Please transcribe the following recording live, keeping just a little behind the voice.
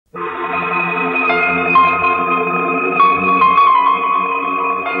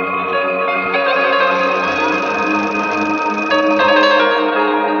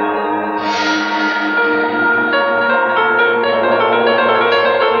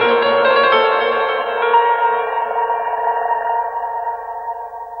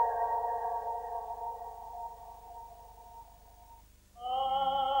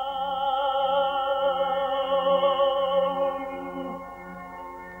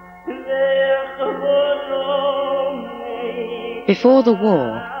Before the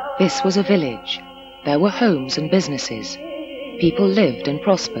war, this was a village. There were homes and businesses. People lived and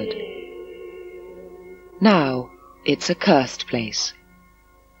prospered. Now, it's a cursed place.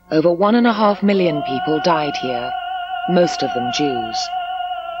 Over 1.5 million people died here, most of them Jews.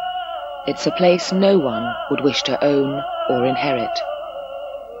 It's a place no one would wish to own or inherit.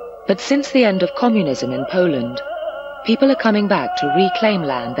 But since the end of communism in Poland, people are coming back to reclaim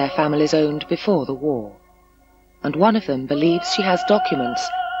land their families owned before the war. And one of them believes she has documents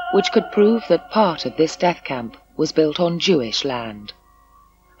which could prove that part of this death camp was built on Jewish land.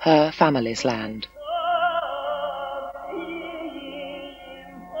 Her family's land.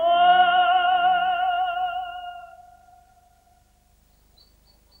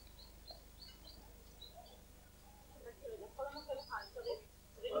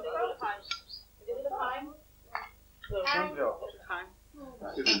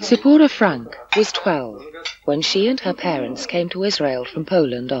 Zipporah Frank was 12 when she and her parents came to Israel from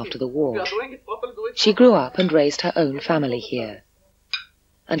Poland after the war. She grew up and raised her own family here.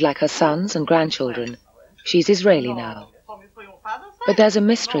 And like her sons and grandchildren, she's Israeli now. But there's a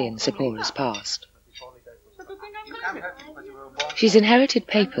mystery in Zipporah's past. She's inherited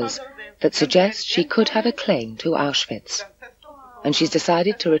papers that suggest she could have a claim to Auschwitz, and she's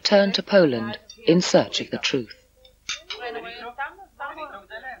decided to return to Poland in search of the truth.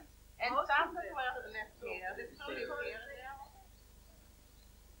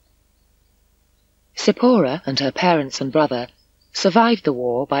 Zipporah and her parents and brother survived the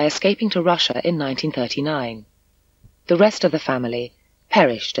war by escaping to Russia in 1939. The rest of the family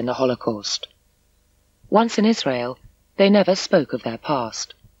perished in the Holocaust. Once in Israel, they never spoke of their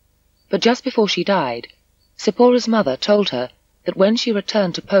past. But just before she died, Zipporah's mother told her that when she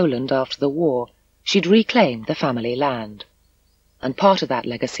returned to Poland after the war, she'd reclaim the family land. And part of that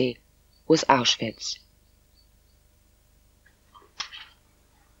legacy was Auschwitz.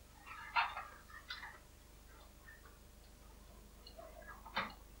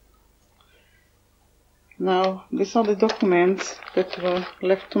 Now, these are the documents that were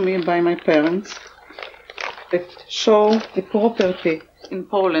left to me by my parents that show the property in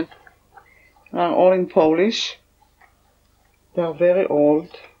Poland. They are all in Polish. They are very old.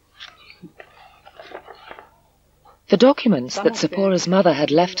 The documents that Zipporah's mother had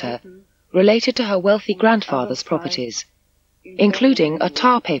left her related to her wealthy grandfather's properties, including a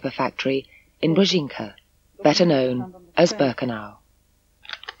tar paper factory in Brzezinka, better known as Birkenau.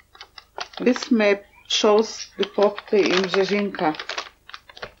 This map shows the property in Brzezinka,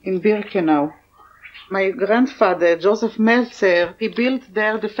 in Birkenau. My grandfather, Joseph Meltzer, he built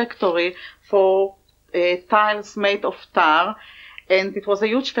there the factory for tiles made of tar, and it was a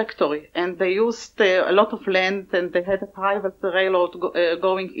huge factory, and they used a lot of land, and they had a private railroad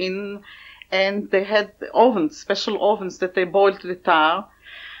going in, and they had ovens, special ovens that they boiled the tar.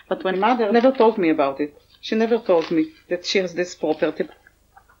 But my mother never told me about it. She never told me that she has this property.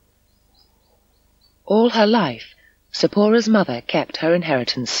 All her life, Zipporah's mother kept her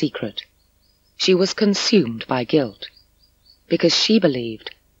inheritance secret. She was consumed by guilt, because she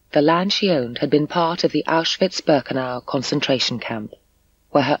believed the land she owned had been part of the Auschwitz-Birkenau concentration camp,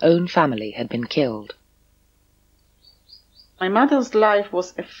 where her own family had been killed. My mother's life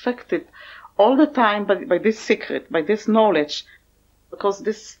was affected all the time by this secret, by this knowledge, because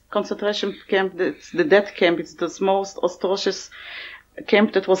this concentration camp, the death camp, it's the most atrocious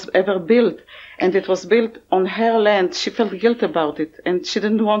camp that was ever built, and it was built on her land. She felt guilt about it, and she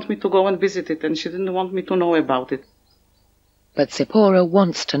didn't want me to go and visit it, and she didn't want me to know about it. But Zipporah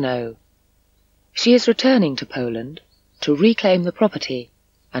wants to know. She is returning to Poland to reclaim the property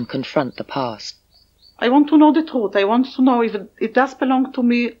and confront the past. I want to know the truth. I want to know if it does belong to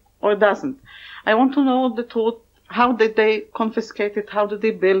me or it doesn't. I want to know the truth. How did they confiscate it? How did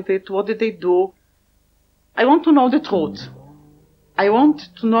they build it? What did they do? I want to know the truth. I want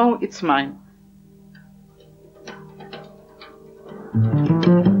to know it's mine.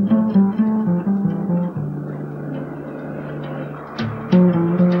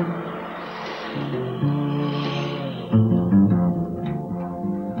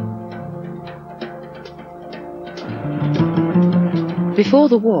 Before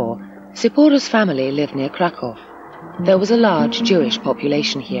the war, Zipporah's family lived near Krakow. There was a large Jewish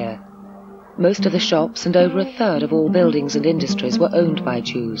population here. Most of the shops and over a third of all buildings and industries were owned by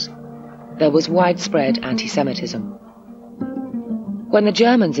Jews. There was widespread anti-Semitism. When the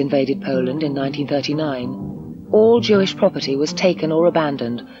Germans invaded Poland in 1939, all Jewish property was taken or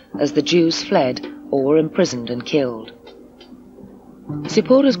abandoned as the Jews fled or were imprisoned and killed.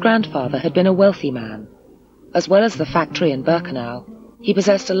 Zipporah's grandfather had been a wealthy man. As well as the factory in Birkenau, He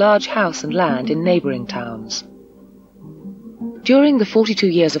possessed a large house and land in neighbouring towns. During the 42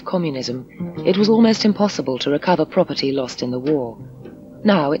 years of communism, it was almost impossible to recover property lost in the war.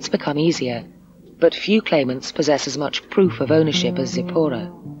 Now it's become easier, but few claimants possess as much proof of ownership as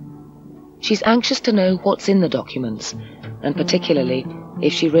Zipporah. She's anxious to know what's in the documents, and particularly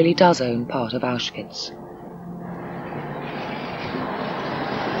if she really does own part of Auschwitz.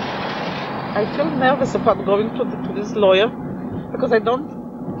 I feel nervous about going to this lawyer because I don't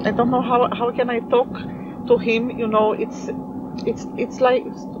know how can I talk to him. You know, it's like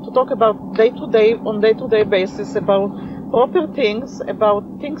to talk about day-to-day basis about proper things, about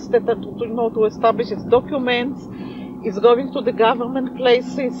things that are to establish its documents. It's going to the government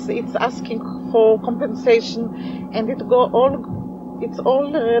places. It's asking for compensation, and it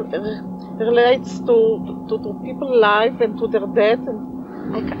all relates to people's life and to their death.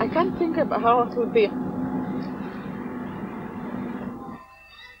 And I can't think about how it will be.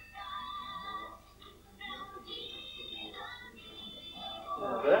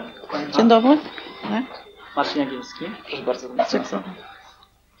 Dzień dobry. Marcin Jagielski. Proszę bardzo.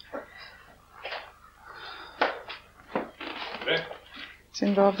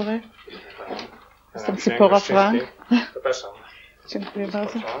 Dzień dobry. Jestem Zipporah Frank. Zapraszam. Dziękuję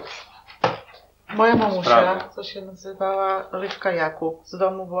bardzo. Moja mamusia, co się nazywała Rywka Jakub, z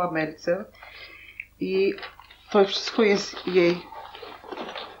domu była Melcer i to wszystko jest jej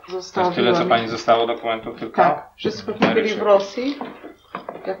zostawione. Tyle, co pani zostało dokumentów tylko? Tak, wszystko byli w Rosji.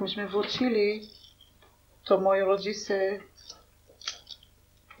 Jak myśmy wrócili, to moi rodzice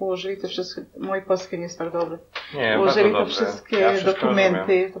ułożyli te wszystkie, moje polskie nie jest tak dobre. Ułożyli te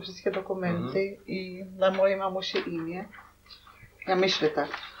wszystkie dokumenty, i na mojej mamusie imię. Ja myślę tak.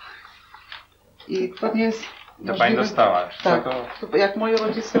 I to nie jest to pani dostała? Tak, to jak moi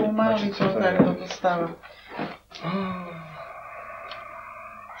rodzice umarli, to tak, to dostałam.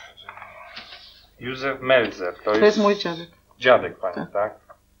 Józef Melzer, to jest mój dziadek. Dziadek pani, tak?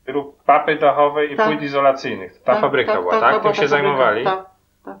 Lub papy dachowej i płyt izolacyjnych. Ta fabryka była, tak? Tym się zajmowali? Tak.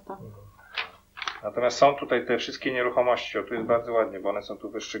 Natomiast są tutaj te wszystkie nieruchomości, tu jest bardzo ładnie, bo one są tu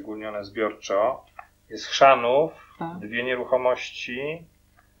wyszczególnione zbiorczo. Jest Chrzanów, 2 nieruchomości,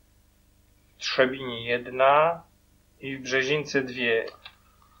 w Trzebinie 1 i w Brzezińce 2.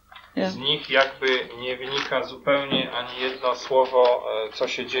 Z nich jakby nie wynika zupełnie ani jedno słowo, co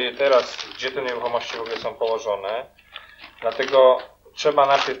się dzieje teraz, gdzie te nieruchomości w ogóle są położone. Dlatego trzeba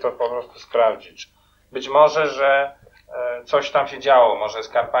najpierw to po prostu sprawdzić. Być może, że coś tam się działo, może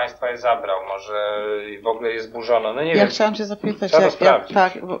Skarb Państwa je zabrał, może w ogóle je zburzono. No nie wiem. Chciałam cię zapytać,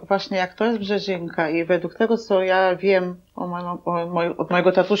 właśnie jak to jest Brzezinka i według tego, co ja wiem od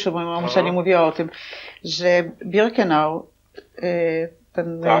mojego tatusia, bo moja mamusia nie mówiła o tym, że Birkenau,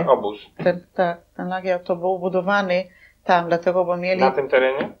 ten lagier to był budowany tam, dlatego bo mieli... Na tym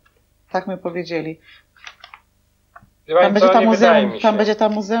terenie? Tak mi powiedzieli. Tam będzie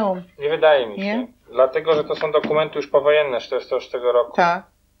tam muzeum. Nie wydaje mi się. Nie? Dlatego, że to są dokumenty już powojenne z 1946 roku. Tak.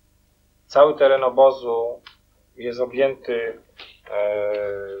 Cały teren obozu jest objęty,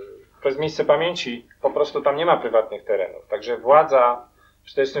 to jest miejsce pamięci, po prostu tam nie ma prywatnych terenów. Także władza w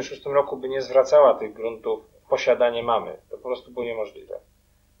 1946 roku by nie zwracała tych gruntów w posiadanie mamy. To po prostu było niemożliwe.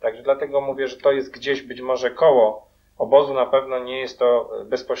 Także dlatego mówię, że to jest gdzieś być może koło obozu, na pewno nie jest to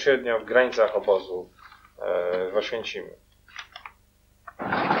bezpośrednio w granicach obozu w Oświęcimiu.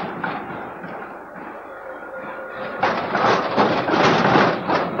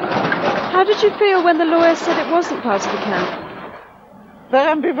 How did you feel when the lawyer said it wasn't part of the camp? Very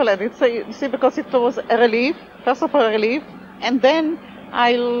ambivalent. You see, because it was a relief, first of all a relief, and then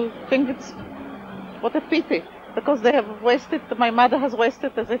I think it's what a pity, because they have wasted, my mother has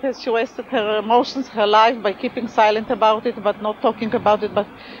wasted, as it is, she wasted her emotions, her life by keeping silent about it, but not talking about it, but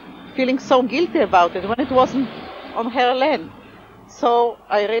feeling so guilty about it when it wasn't on her land. So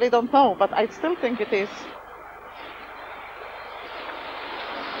I really don't know, but I still think it is.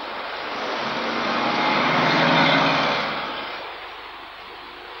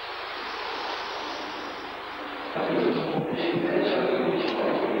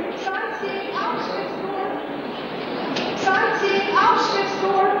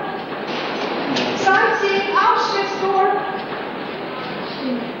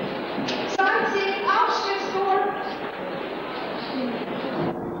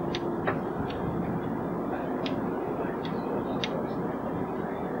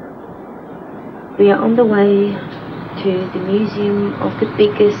 We are on the way to the museum of the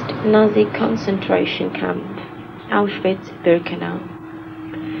biggest Nazi concentration camp, Auschwitz-Birkenau.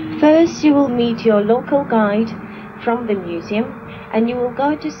 First, you will meet your local guide from the museum and you will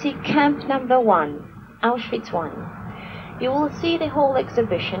go to see camp number 1, Auschwitz I. You will see the whole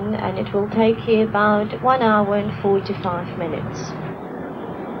exhibition, and it will take you about 1 hour and 45 minutes.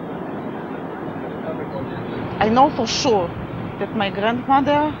 I know for sure that my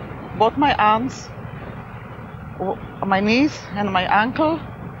grandmother, both my aunts, my niece and my uncle,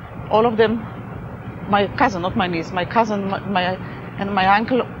 all of them, my cousin, not my niece, my cousin and my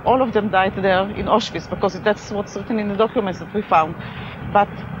uncle, all of them died there in Auschwitz, because that's what's written in the documents that we found. But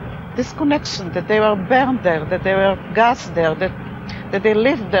this connection, that they were burned there, that they were gassed there, that they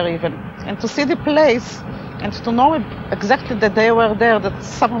lived there even, and to see the place and to know exactly that they were there, that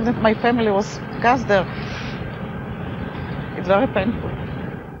some of them, my family was gassed there, it's very painful.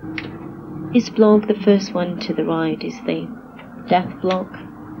 This block, the first one to the right, is the death block.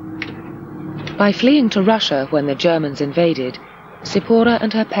 By fleeing to Russia when the Germans invaded, Zipporah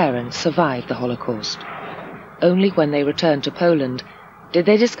and her parents survived the Holocaust. Only when they returned to Poland did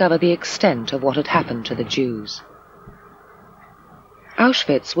they discover the extent of what had happened to the Jews.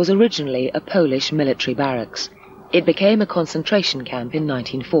 Auschwitz was originally a Polish military barracks. It became a concentration camp in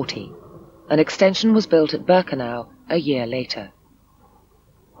 1940. An extension was built at Birkenau a year later.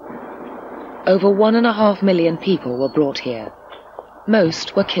 Over 1.5 million people were brought here.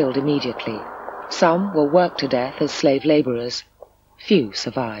 Most were killed immediately. Some were worked to death as slave labourers. Few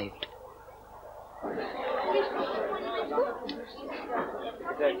survived.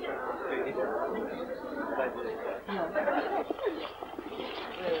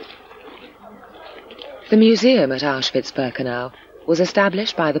 The museum at Auschwitz-Birkenau was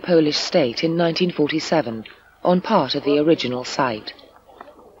established by the Polish state in 1947 on part of the original site.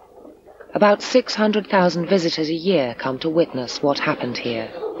 About 600,000 visitors a year come to witness what happened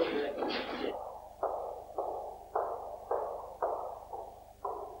here.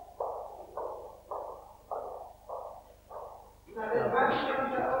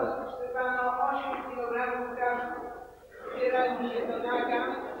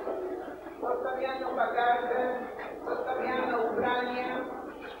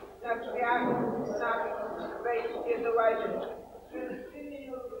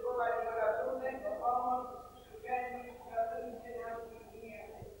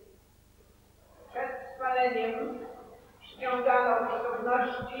 Ściągano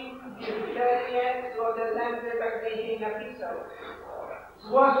kosztowności, biżuterię, złote zęby, tak więzień napisał. Z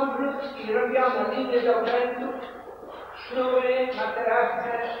włosów ludzkich robiono liny do okrętów, sznury,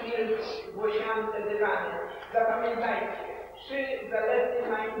 materace, szpilki, włosiance dywany. Zapamiętajcie, 3 zalety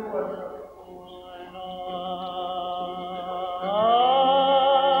mają głosu.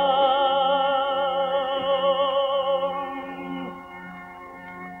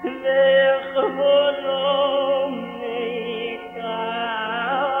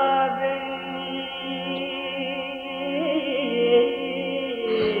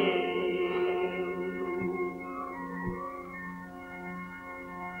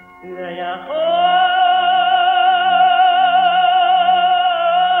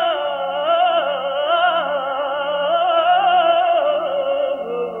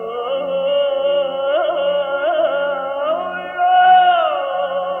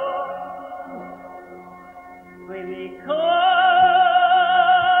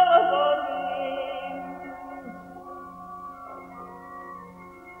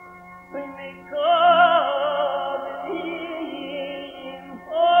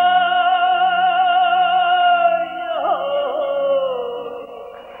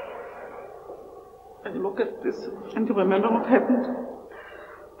 And to remember what happened.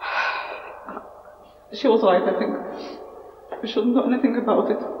 She was right, I think. We shouldn't know anything about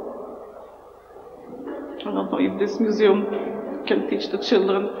it. I don't know if this museum can teach the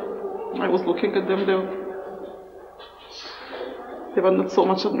children. I was looking at them there. They were not so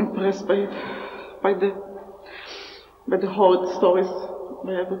much impressed by the horrid stories,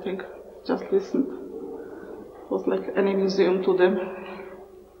 by everything. Just listened. It was like any museum to them.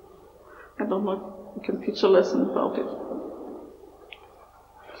 I don't know if we can teach a lesson about it.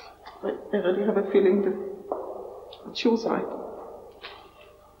 I really have a feeling that she was right.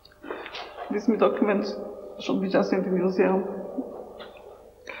 These documents should be just in the museum.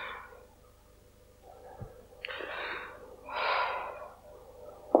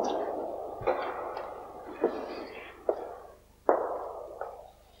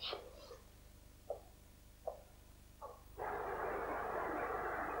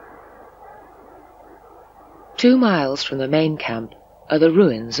 Two miles from the main camp are the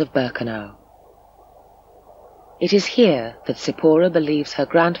ruins of Birkenau. It is here that Zipporah believes her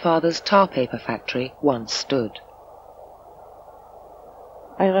grandfather's tar paper factory once stood.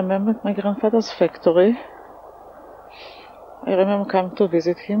 I remember my grandfather's factory. I remember coming to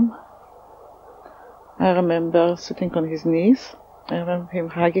visit him. I remember sitting on his knees. I remember him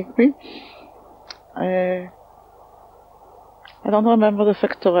hugging me. I don't remember the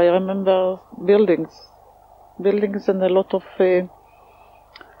factory. I remember buildings and a lot of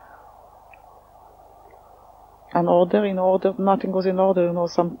nothing was in order,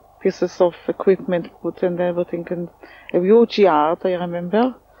 some pieces of equipment put and everything, and a huge yard, I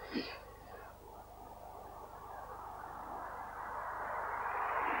remember.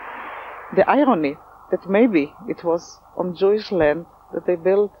 The irony that maybe it was on Jewish land that they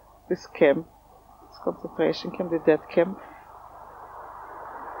built this camp, this concentration camp, the death camp,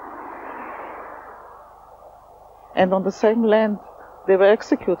 and on the same land they were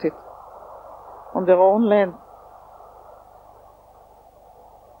executed, on their own land.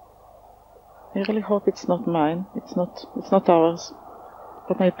 I really hope it's not mine. It's not ours.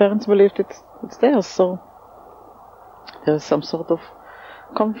 But my parents believed it's theirs, so there is some sort of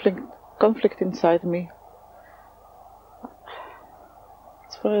conflict inside me.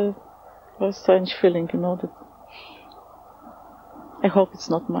 It's a very strange feeling, that I hope it's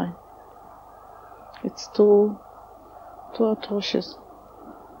not mine. It's too atrocious.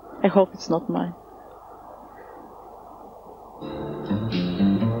 I hope it's not mine.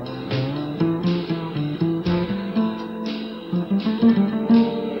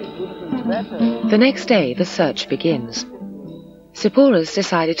 The next day, the search begins. Zipporah's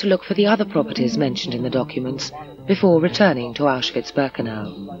decided to look for the other properties mentioned in the documents before returning to Auschwitz-Birkenau.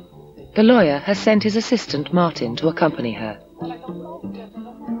 The lawyer has sent his assistant Martin to accompany her.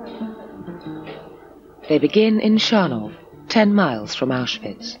 They begin in Scharnhof, 10 miles from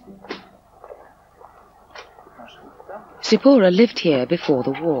Auschwitz. Zipporah lived here before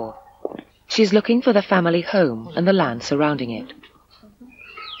the war. She's looking for the family home and the land surrounding it.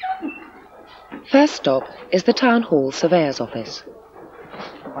 First stop is the Town Hall Surveyor's Office.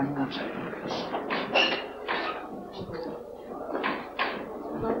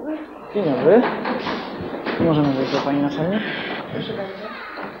 Dzień dobry. Możemy wejść do Pani naczelnik? Proszę bardzo.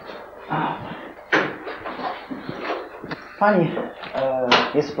 Pani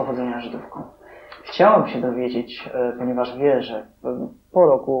jest z pochodzenia Żydówką. Chciałam się dowiedzieć, ponieważ wie, że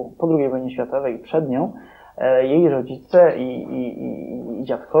po II wojnie światowej i przed nią jej rodzice i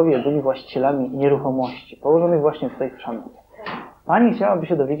dziadkowie byli właścicielami nieruchomości położonych właśnie tutaj w Scharnhof. Pani chciałaby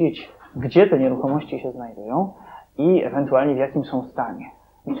się dowiedzieć, gdzie te nieruchomości się znajdują i ewentualnie w jakim są stanie.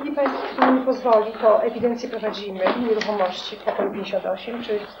 Jeśli Państwo mi pozwoli, to ewidencję prowadzimy nieruchomości w pokoju 58,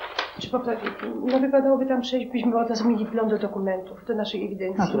 czy poprawili. No wypadałoby tam przejść, byśmy od razu mieli wgląd do dokumentów, do naszej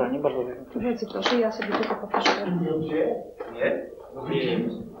ewidencji. Naturalnie, bardzo dziękuję. Bardzo proszę, ja sobie tylko poproszę. Nie? Nie.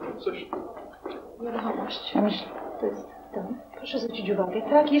 Coś. Nieruchomość. To jest tam. Proszę zwrócić uwagę.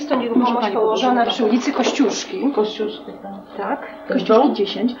 Tak, jest to nieruchomość położona przy ulicy Kościuszki. Kościuszki, tak. Kościuszki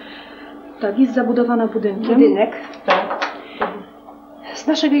 10. Tak, jest zabudowana budynkiem. Budynek. Tak. Z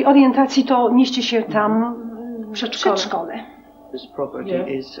naszej orientacji to mieści się tam przedszkole. This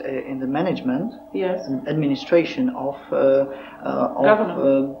property is in the management and administration of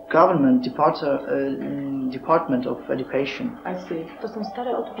government department of education. I see. To są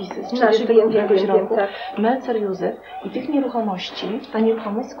stare odpisy z jakiegoś roku. Melzer Józef i tych nieruchomości, ta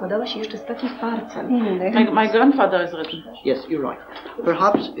nieruchomość składała się jeszcze z takich parcel. My grandfather is written. Yes, you're right.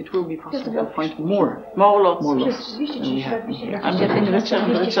 Perhaps it will be possible to find more lots. I'm getting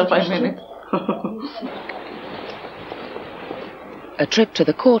richer by minute. A trip to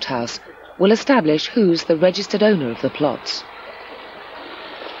the courthouse will establish who's the registered owner of the plots.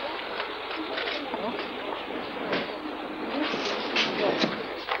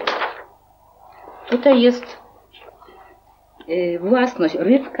 Tutaj jest własność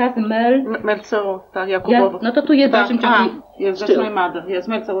Rybka z Melceru, tak, Jakubowa. No to tu jest naszym jest that's my mother. Yes,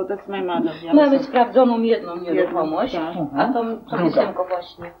 Melceru, that's my mother. Mamy sprawdzoną jedną nieruchomość, a to pisemko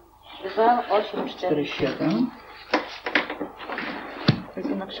właśnie. 284. To jest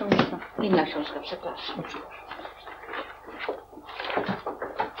inna książka. Inna książka, przepraszam.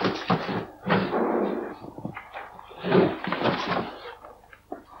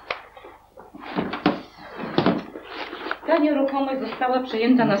 Ta nieruchomość została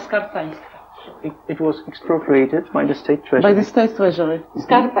przejęta na Skarb Państwa. It was expropriated by the State Treasury. By the State Treasury.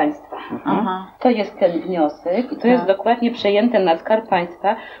 Skarb Państwa. Aha. To jest ten wniosek i to jest dokładnie przejęte na Skarb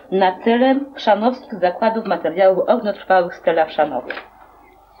Państwa na tyle chrzanowskich zakładów materiałów ogniotrwałych Stella w Chrzanowie.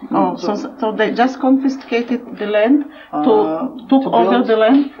 Oh, so they just confiscated the land took over the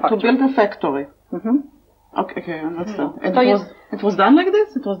land to build a factory. Okay, I understand. And it was done like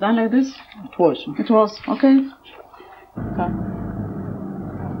this? It was done like this? It was, okay.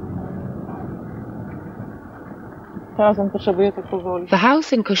 Teraz on potrzebuje tak powoli. The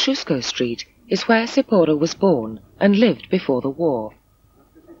house in Kosciuszko Street is where Sipora was born and lived before the war.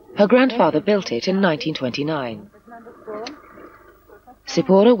 Her grandfather built it in 1929.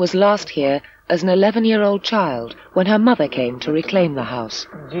 Sipora was last here as an 11-year-old child when her mother came to reclaim the house.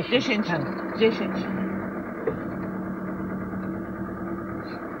 10. 10.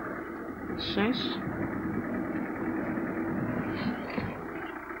 6.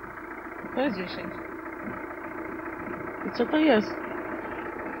 To jest 10. I co to jest?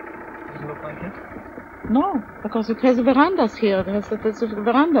 Does it look like it? No, because it has verandas here. It has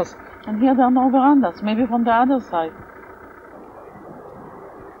verandas. And here there are no verandas. Maybe from the other side.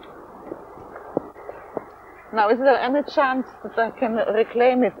 Now, is there any chance that I can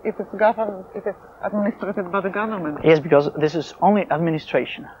reclaim it if it's governed, if it's administrated by the government? Yes, because this is only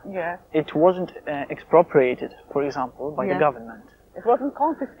administration. Yeah. It wasn't expropriated, for example, by the government. It wasn't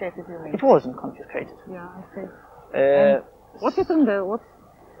confiscated, you mean? It wasn't confiscated. Yeah, I see. What is in there?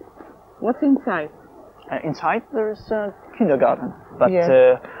 What's inside? Inside there is a kindergarten, but Yes.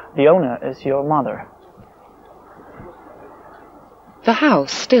 the owner is your mother. The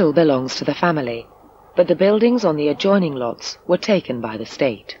house still belongs to the family, but the buildings on the adjoining lots were taken by the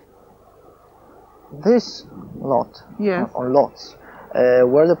state. This lot, Yes. or lots,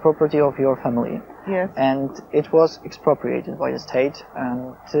 were the property of your family. Yes. And it was expropriated by the state,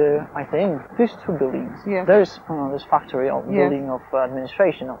 and I think these two buildings. Yes. There's this factory, or Yes. building of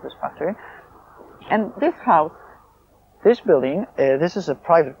administration of this factory. And this house, This building, this is a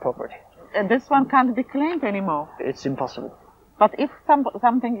private property. and this one can't be claimed anymore. It's impossible. But if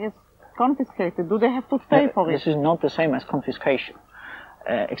something is confiscated, do they have to pay for it? This is not the same as confiscation.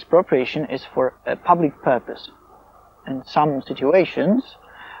 Expropriation is for a public purpose. In some situations,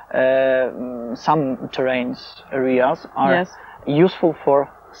 some terrains, areas are Yes. useful for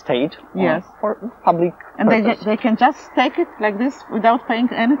state or Yes. for public And purpose. they can just take it like this without paying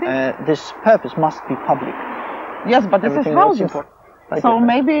anything? This purpose must be public. Yes, but this is Everything else houses. important. Like So that.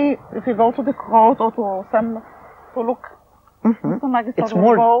 maybe if you go to the court or to look, Mr. Magistrate It's will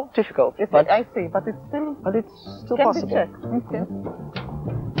more go, difficult, it's, but I see, but it's still still can possible. be checked. Okay.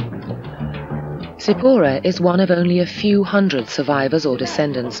 Sipora is one of only a few hundred survivors or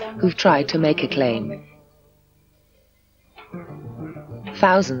descendants who've tried to make a claim.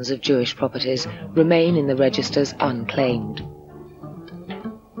 Thousands of Jewish properties remain in the registers unclaimed.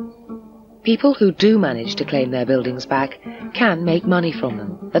 People who do manage to claim their buildings back can make money from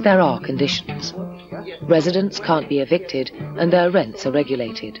them, but there are conditions. Residents can't be evicted and their rents are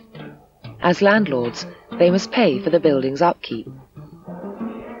regulated. As landlords, they must pay for the building's upkeep.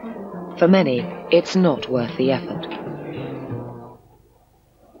 For many, it's not worth the effort.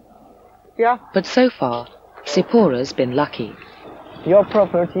 Yeah. But so far, Sipora's been lucky. Your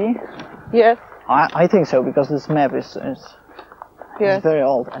property? Yes. I think so, because this map is Yes. very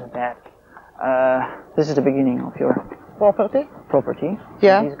old and bad. This is the beginning of your property.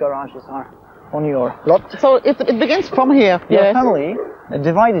 Yeah. These garages are on your lot. So it begins from here. Your Yes. family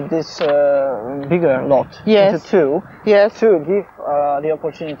divided this bigger lot Yes. into two Yes. to give the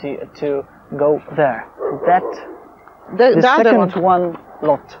opportunity to go there. The The other second one.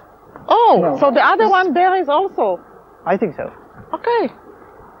 lot. Oh, No. so the other one there is also. I think so. Okay.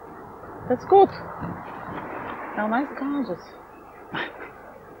 That's good. Now nice garages.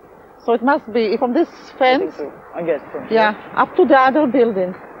 So it must be from this fence, I guess from yeah, up to the other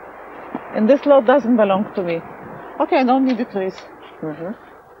building. And this lot doesn't belong to me. Okay, I don't need the trees. Mm-hmm.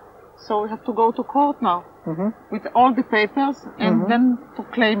 So we have to go to court now with all the papers and then to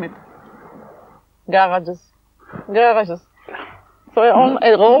claim it. Garages. So I own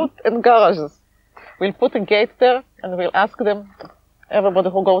a road and garages. We'll put a gate there and we'll ask them, everybody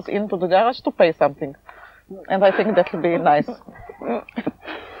who goes into the garage, to pay something. And I think that will be nice.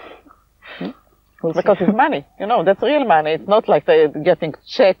 Because it's money, that's real money. It's not like they're getting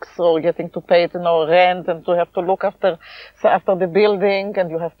checks or getting to pay, rent and to have to look after the building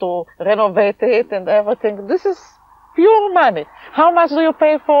and you have to renovate it and everything. This is pure money. How much do you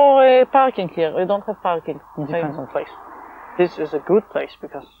pay for parking here? We don't have parking. It depends on place. This is a good place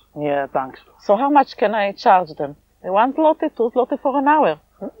because near banks. So how much can I charge them? 1 zloty, 2 zloty for an hour?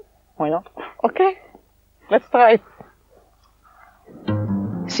 Why not? Okay, let's try it.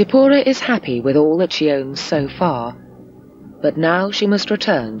 Sipora is happy with all that she owns so far, but now she must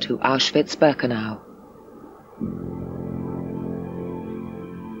return to Auschwitz-Birkenau.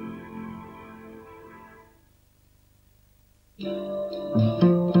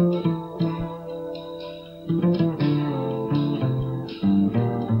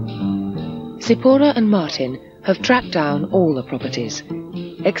 Sipora and Martin have tracked down all the properties,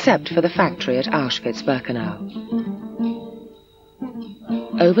 except for the factory at Auschwitz-Birkenau.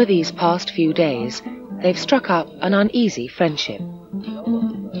 Over these past few days, they've struck up an uneasy friendship.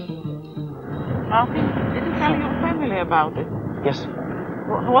 Martin, did you tell your family about it? Yes.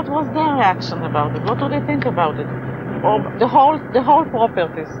 What was their reaction about it? What do they think about it? Or the whole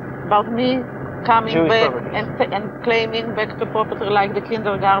properties? About me coming Jewish back properties. and claiming back the property like the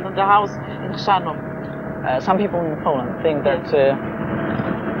kindergarten, the house in Chrzanów? Some people in Poland think that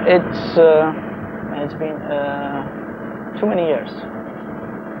it's been too many years.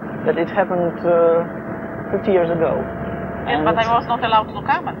 That it happened 50 years ago. Yes, but I was not allowed to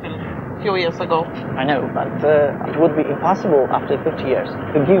come until a few years ago. I know, but it would be impossible after 50 years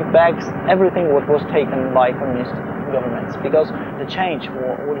to give back everything what was taken by communist governments, because the change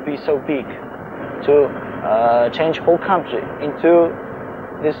would be so big to change whole country into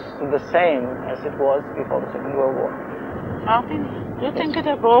the same as it was before the Second World War. Martin, do you think it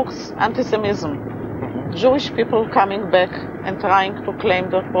evokes anti-Semitism? Jewish people coming back and trying to claim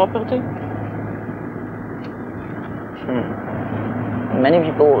their property? Many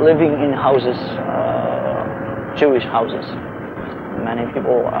people living in houses, Jewish houses. Many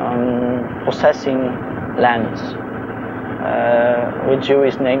people possessing lands with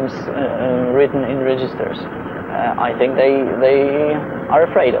Jewish names written in registers. I think they are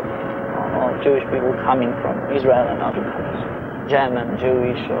afraid of Jewish people coming from Israel and other countries. German,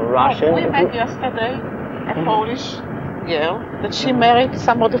 Jewish, or Russian. We met yesterday a Polish girl that she married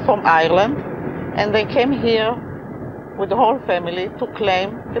somebody from Ireland, and they came here with the whole family to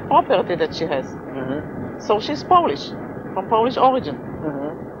claim the property that she has. So she's Polish, from Polish origin.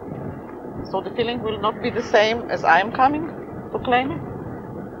 So the feeling will not be the same as I am coming to claim it?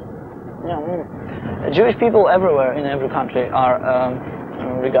 Yeah, Jewish people everywhere in every country are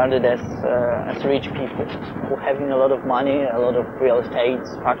regarded as rich people who having a lot of money, a lot of real estate,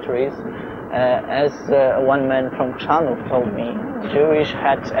 factories. As one man from Chrzanów told me, Jewish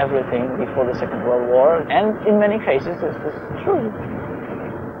had everything before the Second World War, and in many cases this is true.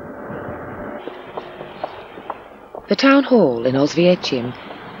 The town hall in Auschwitz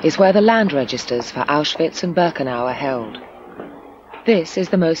is where the land registers for Auschwitz and Birkenau are held. This is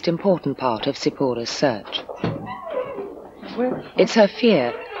the most important part of Sipora's search. It's her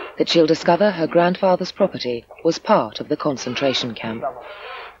fear that she'll discover her grandfather's property was part of the concentration camp.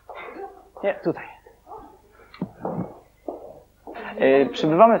 Nie, tutaj.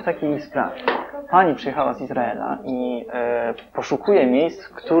 Przybywamy w takiej sprawie. Pani przyjechała z Izraela i poszukuje miejsc,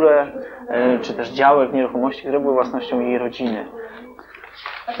 które, czy też działek, nieruchomości, które były własnością jej rodziny.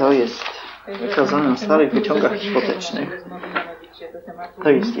 To jest wykazane na starych wyciągach hipotecznych. To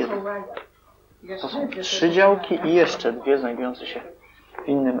jest jeden. To są 3 działki i jeszcze 2 znajdujące się w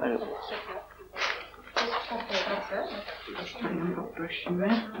innym elu. Poprosimy.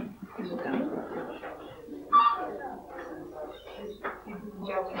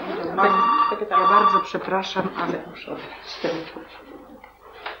 Ja bardzo przepraszam, ale muszę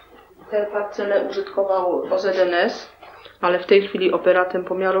Te parcele użytkował OZNS, ale w tej chwili operatem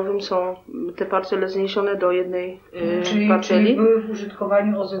pomiarowym są te parcele zniesione do jednej parceli. Czyli były w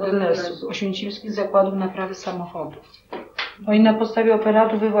użytkowaniu OZNS-u, Oświęcimskich Zakładów Naprawy Samochodów. Oni na podstawie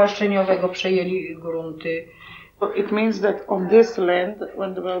operatu wywłaszczeniowego przejęli grunty. It means that on this land,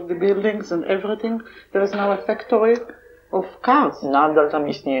 when there were the buildings and everything, there is now a factory of cars. Nadal tam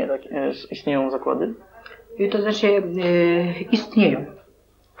istnieją zakłady? To znaczy istnieją.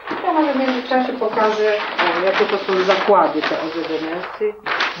 Ja może w międzyczasie pokażę, jakie to są zakłady, te OZNS-y.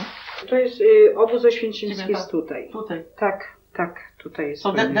 To jest obóz oświęcimski jest tutaj. Tutaj. Tak, tutaj jest.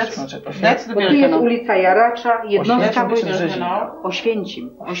 So that's the Bo tu jest ulica Jaracza, jednostka Oświęcim.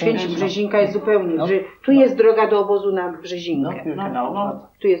 Brzezinka jest zupełnie. Tu jest droga do obozu na Brzezinkę.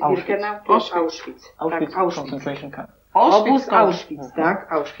 Tu jest Birkenau, tu jest Auschwitz. Obóz Auschwitz,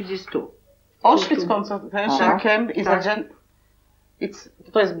 tak? Auschwitz jest tu. Auschwitz concentration camp is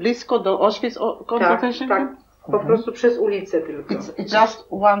to jest blisko do Auschwitz concentration camp? Tak, po prostu przez ulicę tylko. It's just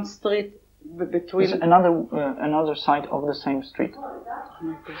one street between. It's another side of the same street.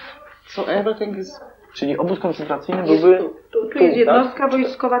 So everything is. Czyli obóz koncentracyjny byłby tu jest jednostka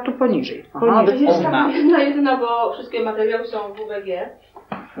wojskowa, tu poniżej. To jest jedna, bo wszystkie materiały są w WBG.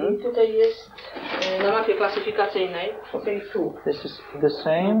 I tutaj jest na mapie klasyfikacyjnej. Tutaj tu. This is the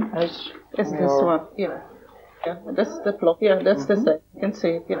same as this one. Yeah, that's the plot. Yeah, that's the same. You can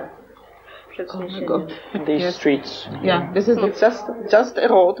see it. Yeah. Oh my God. These streets. Yeah, this is just a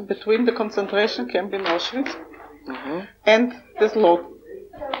road between the concentration camp in Auschwitz and this road.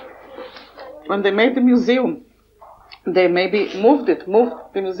 When they made the museum, they maybe moved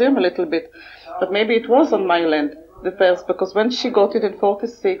the museum a little bit, but maybe it was on my land, the first, because when she got it in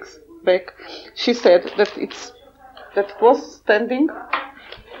 46 back, she said that it was standing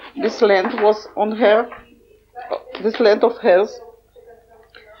this land was on her, this land of hers,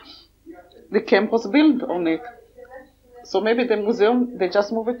 the camp was built on it. So maybe the museum, they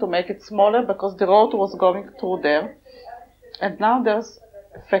just moved it to make it smaller because the road was going through there. And now there's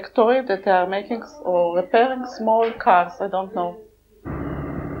a factory that they are making or repairing small cars, I don't know.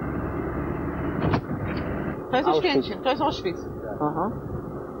 To jest Oświęcim, to jest Auschwitz.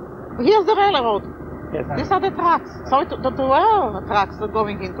 Here's the railroad. Yes. These are the tracks. So there were tracks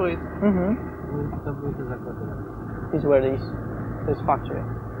going into it. Is where this factory.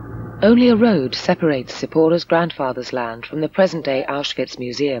 Only a road separates Sipora's grandfather's land from the present-day Auschwitz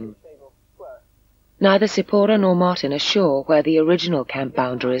Museum. Neither Sipora nor Martin are sure where the original camp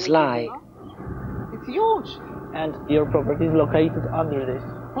boundaries lie. It's huge. And your property is located under this.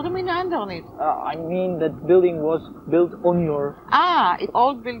 What do you mean under it? I mean that building was built on your...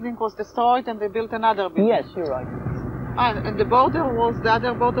 Old building was destroyed and they built another building. Yes, you're right. And the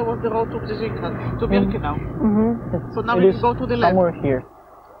other border was the road to Brzezinka, to Birkenau. So now we can go to the left. Somewhere here.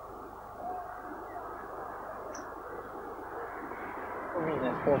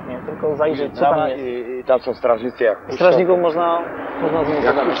 Tylko zajrzeć, co tam jest. I tam są strażnicy jak Strażników można z nimi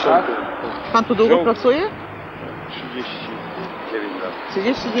pogadać, tak? Pan tu długo pracuje? 39 lat.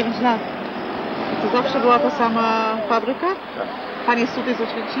 39 lat. To zawsze była ta sama fabryka? Tak. Pan jest tutaj z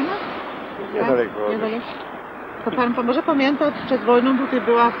Oświęcima? Niedaleko. Niedaleko. To pan może pamięta, przed wojną tutaj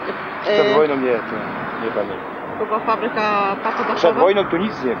była... Przed wojną nie pamiętam. To była fabryka pakodachowa? Przed wojną tu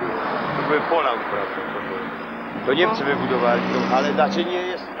nic nie było. To były pola uprawy. To Niemcy wybudowali, ale znaczy nie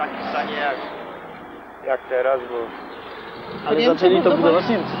jest w takim stanie jak teraz, bo... Ale zaczęli to budować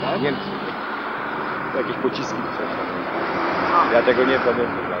Niemcy, tak? Niemcy. Jakieś pociski coś tam. Ja tego nie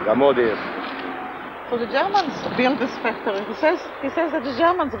pamiętam, za młody jest. So the Germans built this factory. He says that the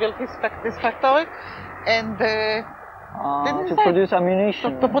Germans built this factory and to produce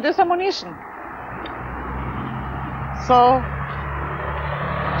ammunition. To produce ammunition. So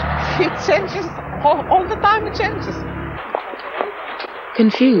it changes all the time. It changes.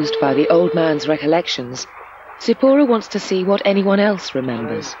 Confused by the old man's recollections, Sipora wants to see what anyone else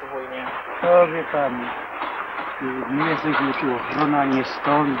remembers. Wie pan, my jesteśmy tu ochrona, nie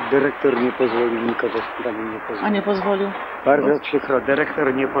stąd. Dyrektor nie pozwolił, nikogo tam nie pozwolił. A nie pozwolił? Bardzo przykro,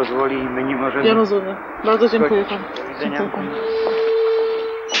 dyrektor nie pozwoli i my nie możemy... Ja rozumiem. Bardzo dziękuję panu. Do widzenia.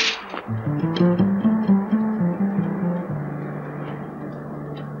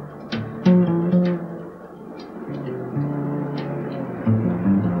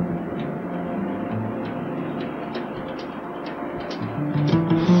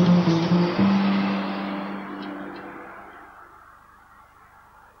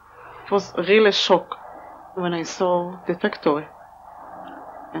 It was really a shock when I saw the factory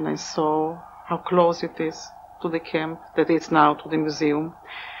and I saw how close it is to the camp that it's now to the museum,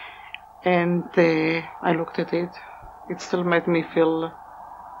 and I looked at it. It still made me feel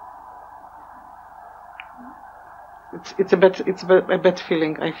it's a bad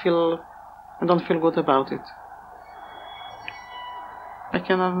feeling. I don't feel good about it. I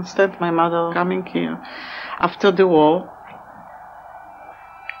can understand my mother coming here after the war.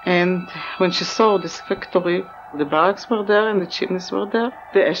 And when she saw this factory, the barracks were there and the chimneys were there,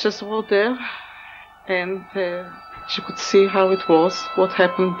 the ashes were there, and she could see how it was, what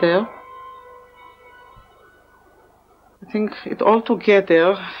happened there. I think it all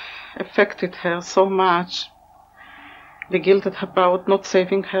together affected her so much. The guilt about not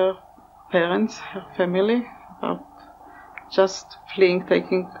saving her parents, her family, about just fleeing,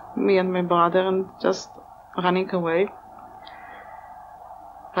 taking me and my brother and just running away.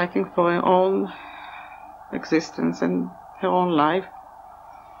 Fighting for her own existence and her own life.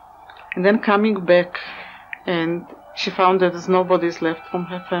 And then coming back, and she found that there's nobody left from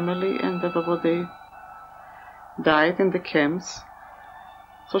her family and everybody died in the camps.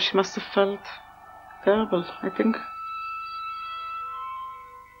 So she must have felt terrible, I think.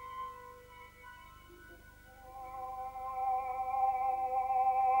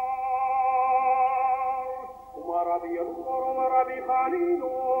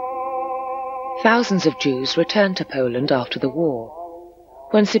 Thousands of Jews returned to Poland after the war.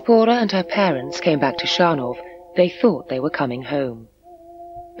 When Sipora and her parents came back to Charnov, they thought they were coming home.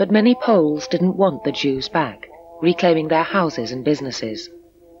 But many Poles didn't want the Jews back, reclaiming their houses and businesses.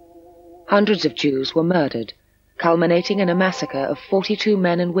 Hundreds of Jews were murdered, culminating in a massacre of 42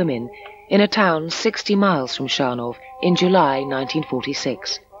 men and women in a town 60 miles from Charnov in July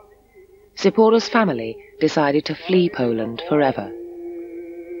 1946. Sipora's family decided to flee Poland forever.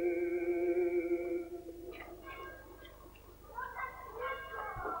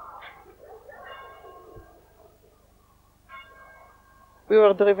 we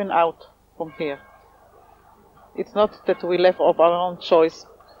were driven out from here. It's not that we left of our own choice.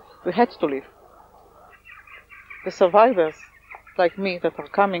 We had to leave. The survivors, like me, that are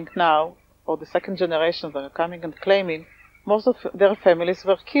coming now, or the second generation that are coming and claiming, most of their families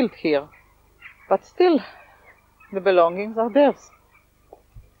were killed here. But still, the belongings are theirs.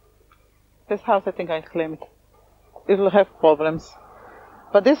 This house, I think I claim it. It will have problems.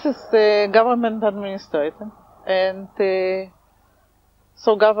 But this is government administrated, and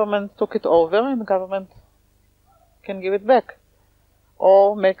so government took it over, and government can give it back,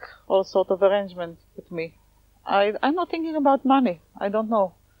 or make all sort of arrangements with me. I'm not thinking about money. I don't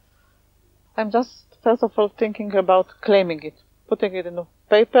know. I'm just, first of all, thinking about claiming it, putting it in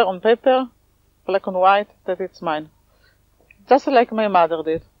on paper, black and white, that it's mine. Just like my mother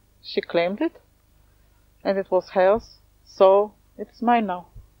did. She claimed it, and it was hers, so it's mine now.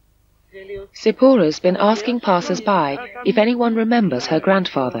 Zipporah's been asking passers-by if anyone remembers her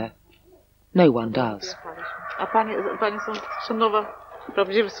grandfather. No one does. A pani Szanowa,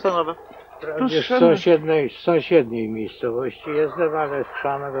 prawdziwy Szanowa. Wprawdzie z sąsiedniej miejscowości jestem, ale z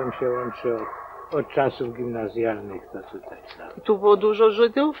Chrzanowem się łączy od czasów gimnazjalnych do tutaj. Tu było dużo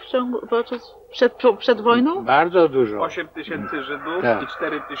Żydów przed wojną? Bardzo dużo. 8 000 Żydów i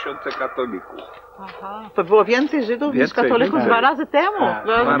 4 000 katolików. Aha, to było więcej Żydów niż katolików 2 razy temu. Tak,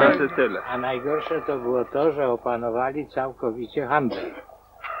 2 razy tyle. A najgorsze to było to, że opanowali całkowicie handel.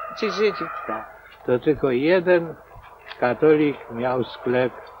 Ci Żydzi. Tak. To tylko jeden katolik miał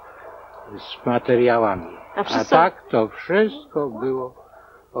sklep z materiałami. A tak to wszystko było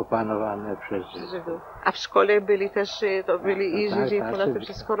opanowane przez Żydów. A w szkole byli też, to byli i Żydzi, i Polacy,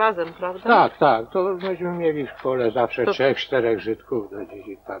 wszystko razem, prawda? Tak, tak. To myśmy mieli w szkole zawsze 3-4 Żydków, do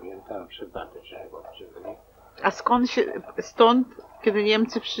dziś pamiętam, sympatycznych chłopcy byli. A stąd, kiedy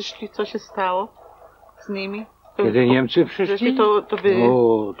Niemcy przyszli, co się stało z nimi? Kiedy Niemcy przyszli?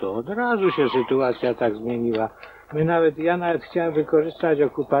 To od razu się sytuacja tak zmieniła. Ja nawet chciałem wykorzystać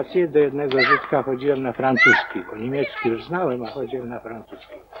okupację, do jednego Żydka chodziłem na francuski, bo niemiecki już znałem, a chodziłem na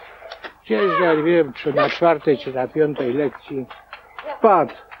francuski. Przyjeżdżał, wiem, czy na 4. czy na 5. lekcji,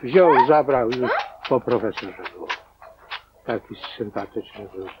 wpadł, wziął, zabrał już po profesorze było. Taki sympatyczny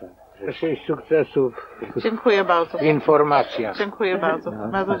był ten. 6 sukcesów. Dziękuję bardzo. W informacjach. Dziękuję bardzo.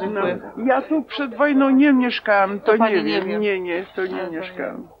 Bardzo dziękuję. Ja tu przed wojną nie mieszkałam, to nie wiem. Nie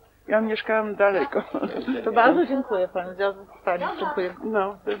mieszkałam. Ja mieszkałam daleko. To bardzo dziękuję pani. Dziękuję.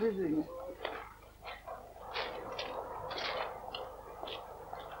 No, do widzenia.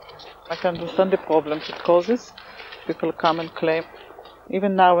 I can understand the problems it causes. People come and claim.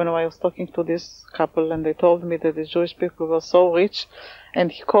 Even now when I was talking to this couple and they told me that the Jewish people were so rich,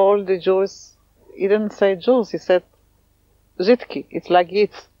 and he called the Jews, he didn't say Jews, he said Żydki. It's like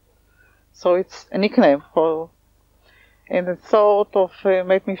Yitz. So it's a nickname for, and it sort of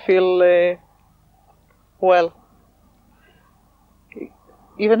made me feel, well,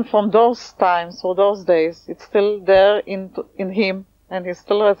 even from those times or those days, it's still there in him, and he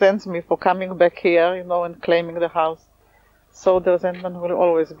still resents me for coming back here, you know, and claiming the house. So the resentment will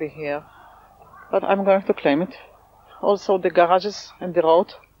always be here. But I'm going to claim it. Also the garages and the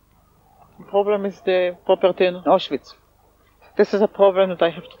road. The problem is the property in Auschwitz. This is a problem that I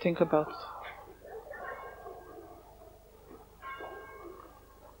have to think about.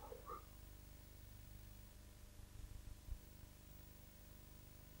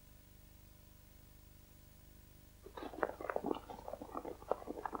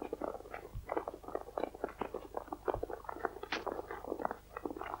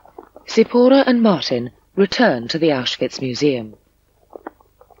 Zipporah and Martin return to the Auschwitz Museum.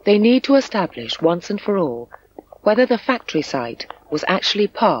 They need to establish once and for all whether the factory site was actually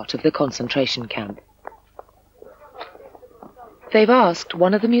part of the concentration camp. They've asked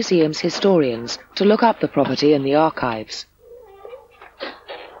one of the museum's historians to look up the property in the archives.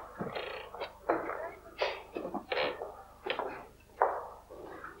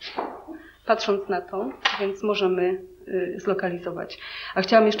 Patrząc na to, więc możemy zlokalizować. A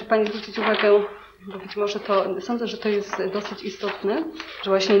chciałam jeszcze Pani zwrócić uwagę, bo być może to, sądzę, że to jest dosyć istotne,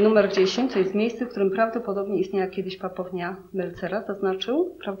 że właśnie numer 10 to jest miejsce, w którym prawdopodobnie istniała kiedyś papownia Meltzera,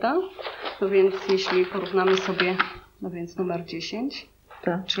 zaznaczył, prawda? No więc jeśli porównamy sobie, no więc numer 10,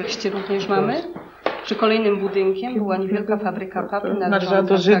 czy liście również mamy? Przy kolejnym budynkiem była niewielka fabryka papy należąca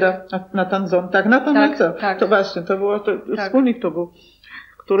do Żyda, na Tanzon. Tak, na Tanzon. Tak. To właśnie, to było, wspólnik to był,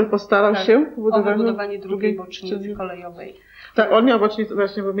 który postarał się o wybudowanie drugiej bocznicy kolejowej. Tak, on miał bocznicę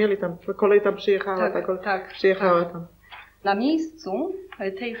właśnie, bo mieli tam, kolej tam przyjechała. Przyjechała tam. Na miejscu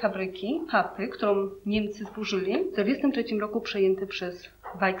tej fabryki papy, którą Niemcy zburzyli, w 1943 roku przejęty przez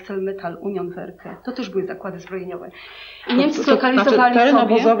Weichselmetall, Unionwerke. To też były zakłady zbrojeniowe. I Niemcy zlokalizowali teren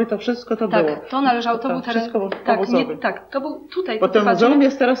sobie... obozowy to wszystko to tak, było. to należało, to był teren... Tak, tak, to był tutaj. Bo ten muzeum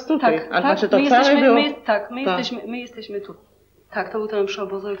jest teraz tutaj, tak, a tak, znaczy to całe było... My jesteśmy tu. Tak, to był teren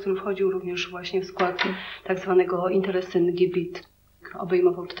przyobozowy, który wchodził również właśnie w skład tak zwanego Interessengebiet.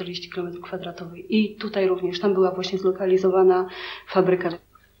 Obejmował 40 km². I tutaj również, tam była właśnie zlokalizowana fabryka.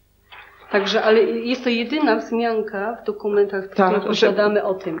 Także, ale jest to jedyna wzmianka w dokumentach, które posiadamy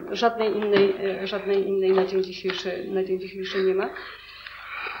o tym. Żadnej innej na dzień dzisiejszy nie ma.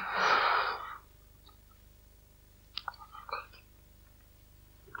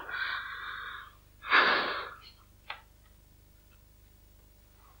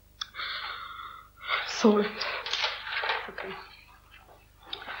 Sorry. Okay.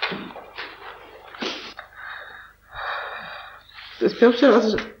 To jest pierwszy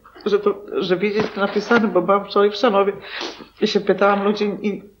raz, że widzieć to napisane, bo byłam wczoraj w Szanowie i się pytałam ludzi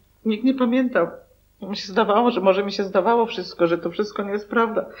i nikt nie pamiętał. Mi się zdawało, że może mi się zdawało wszystko, że to wszystko nie jest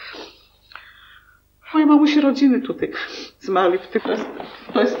prawda. Moje mamusi rodziny tutaj zmarli w tych...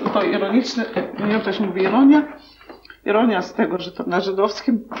 To ironiczne, nie wiem, ktoś mówi ironia. Ironia z tego, że to na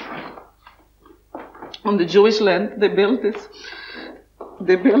żydowskim on the Jewish land they built it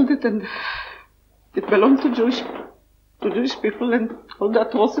and it belonged to Jewish people and all the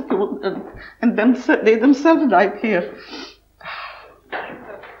atrocity and they themselves died here.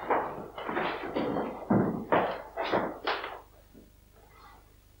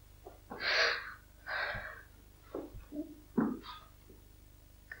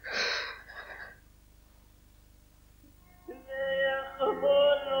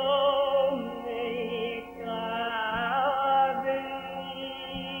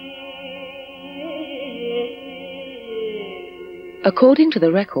 According to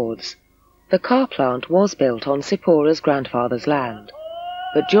the records, the car plant was built on Sipora's grandfather's land,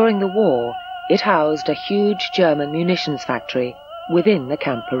 but during the war it housed a huge German munitions factory within the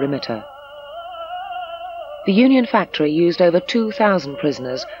camp perimeter. The Union factory used over 2,000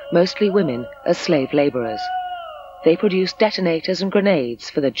 prisoners, mostly women, as slave labourers. They produced detonators and grenades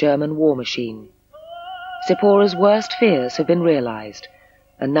for the German war machine. Sipora's worst fears have been realised,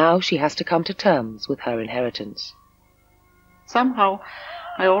 and now she has to come to terms with her inheritance. Somehow,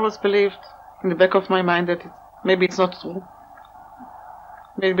 I always believed in the back of my mind that maybe it's not true.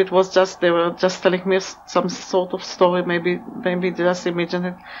 Maybe it was just, they were just telling me some sort of story, maybe just imagine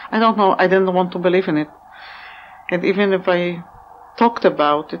it. I don't know, I didn't want to believe in it. And even if I talked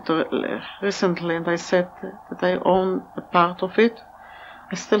about it recently and I said that I own a part of it,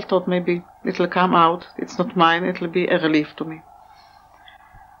 I still thought maybe it'll come out, it's not mine, it'll be a relief to me.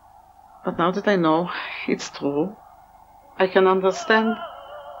 But now that I know it's true, I can understand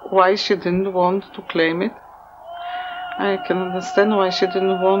why she didn't want to claim it. I can understand why she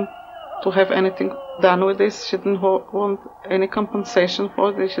didn't want to have anything done with this. She didn't want any compensation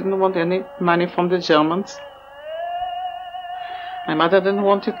for it. She didn't want any money from the Germans. My mother didn't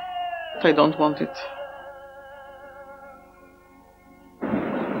want it. I don't want it.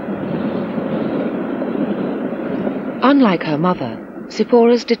 Unlike her mother,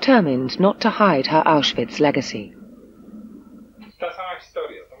 Sipora's determined not to hide her Auschwitz legacy.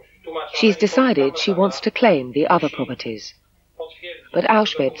 She's decided she wants to claim the other properties. But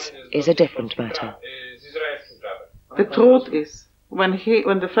Auschwitz is a different matter. The truth is, when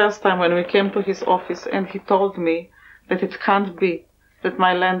the first time when we came to his office and he told me that it can't be, that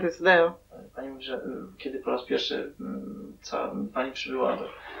my land is there. Pani mówi, że kiedy po raz pierwszy pani przybyła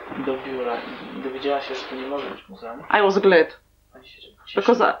do biura i dowiedziała się, że to nie może być muzeum. I was glad.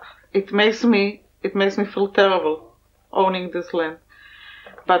 Because it makes me feel terrible owning this land.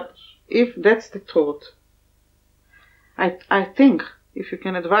 But if that's the truth, I think if you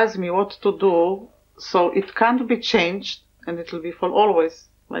can advise me what to do so it can't be changed and it will be for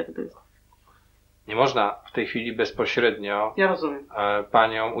always like this. Nie można w tej chwili bezpośrednio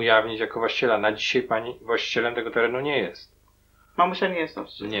panią ujawnić jako właściciela. Na dzisiaj pani właścicielem tego terenu nie jest. Mamusia nie jest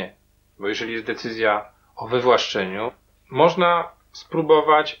właścicielem. Nie, bo jeżeli jest decyzja o wywłaszczeniu, można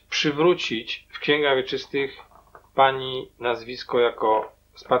spróbować przywrócić w księgach wieczystych pani nazwisko jako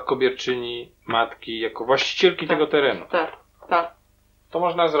spadkobierczyni matki, jako właścicielki tego terenu. Tak, tak. To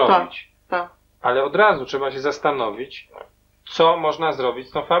można zrobić. Tak. Ale od razu trzeba się zastanowić, co można zrobić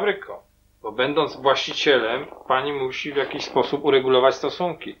z tą fabryką. Bo będąc właścicielem, pani musi w jakiś sposób uregulować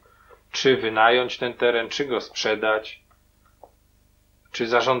stosunki. Czy wynająć ten teren, czy go sprzedać, czy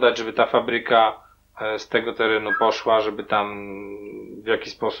zażądać, żeby ta fabryka z tego terenu poszła, żeby tam w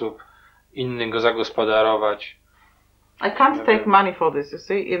jakiś sposób inny go zagospodarować. I can't take money for this, you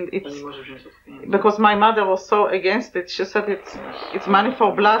see, and it's because my mother was so against it. She said it's money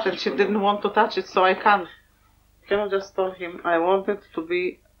for blood, and she didn't want to touch it, so I can't. Can I just tell him I wanted to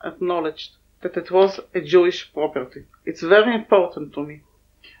be acknowledged that it was a Jewish property. It's very important to me.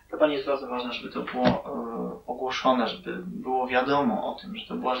 Dla Pani jest bardzo ważne, żeby to było ogłoszone, żeby było wiadomo o tym, że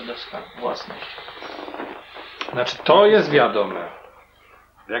to była żydowska własność. Znaczy, to jest wiadome.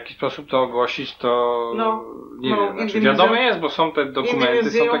 W jaki sposób to ogłosić, to nie wiem. Znaczy, wiadome jest, bo są te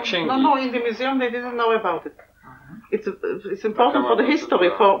dokumenty, są te księgi. No, in the museum they didn't know about it. It's important for the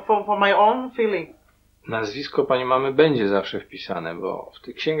history, for my own feeling. Nazwisko pani mamy będzie zawsze wpisane, bo w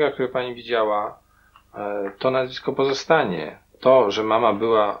tych księgach, które pani widziała, to nazwisko pozostanie. To, że mama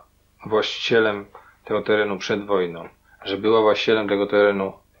była właścicielem tego terenu przed wojną, że była właścicielem tego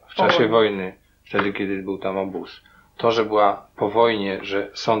terenu w czasie wojny, wtedy kiedy był tam obóz. To, że była po wojnie, że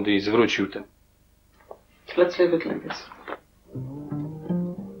sąd jej zwrócił ten. Let's leave it like this.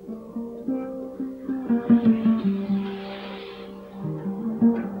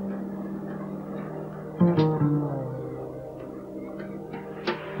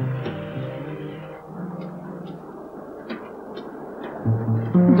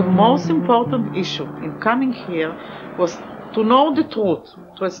 The most important issue in coming here was to know the truth,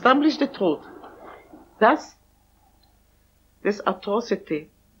 to establish the truth. Does this atrocity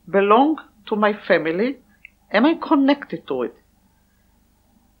belong to my family? Am I connected to it?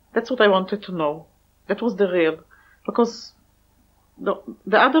 That's what I wanted to know. That was the real. Because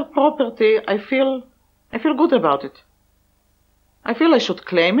the other property, I feel good about it. I feel I should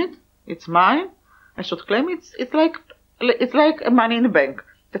claim it. It's mine. I should claim it. It's like money in the bank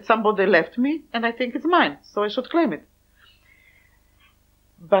that somebody left me, and I think it's mine, so I should claim it.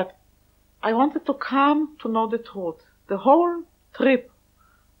 But I wanted to come to know the truth. The whole trip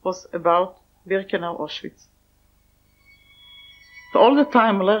was about Birkenau, Auschwitz. So all the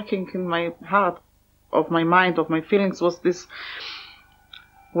time lurking in my heart, of my mind, of my feelings was this,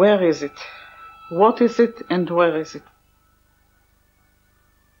 where is it? What is it and where is it?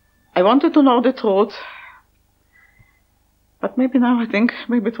 I wanted to know the truth, but maybe now I think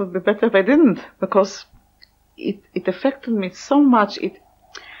maybe it would be better if I didn't, because it affected me so much.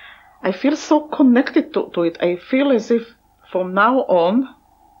 I feel so connected to it. I feel as if from now on,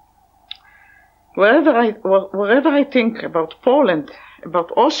 wherever I think about Poland, about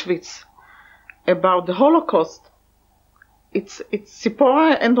Auschwitz, about the Holocaust, it's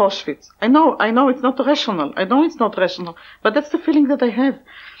Zipporah and Auschwitz. I know it's not rational. I know it's not rational, but that's the feeling that I have.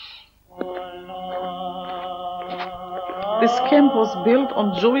 This camp was built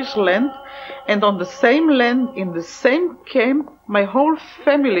on Jewish land, and on the same land, in the same camp, my whole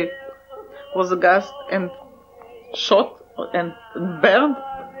family was gassed and shot and burned.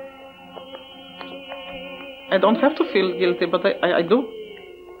 I don't have to feel guilty, but I do.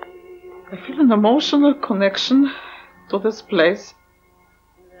 I feel an emotional connection to this place,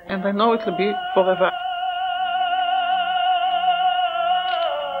 and I know it will be forever.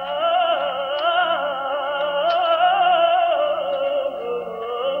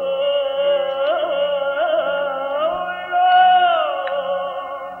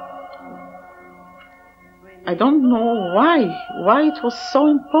 I don't know why it was so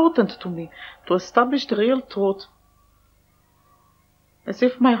important to me to establish the real truth. As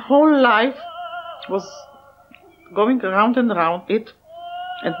if my whole life was going around and around it,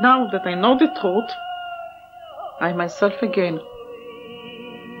 and now that I know the truth, I myself again.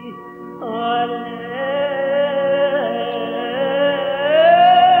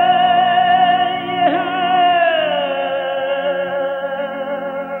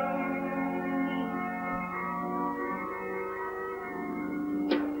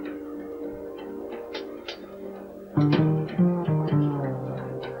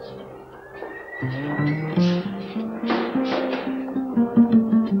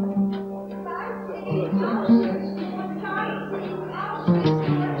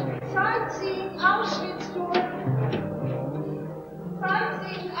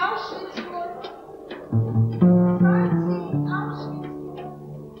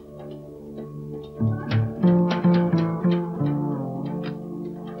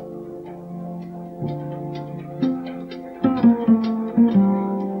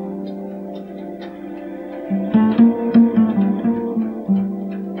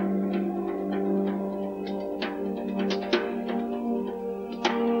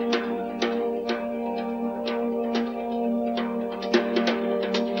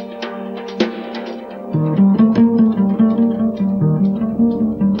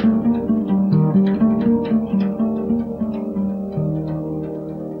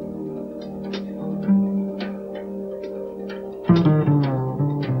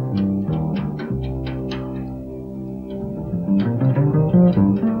 Thank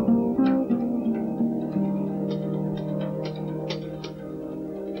you.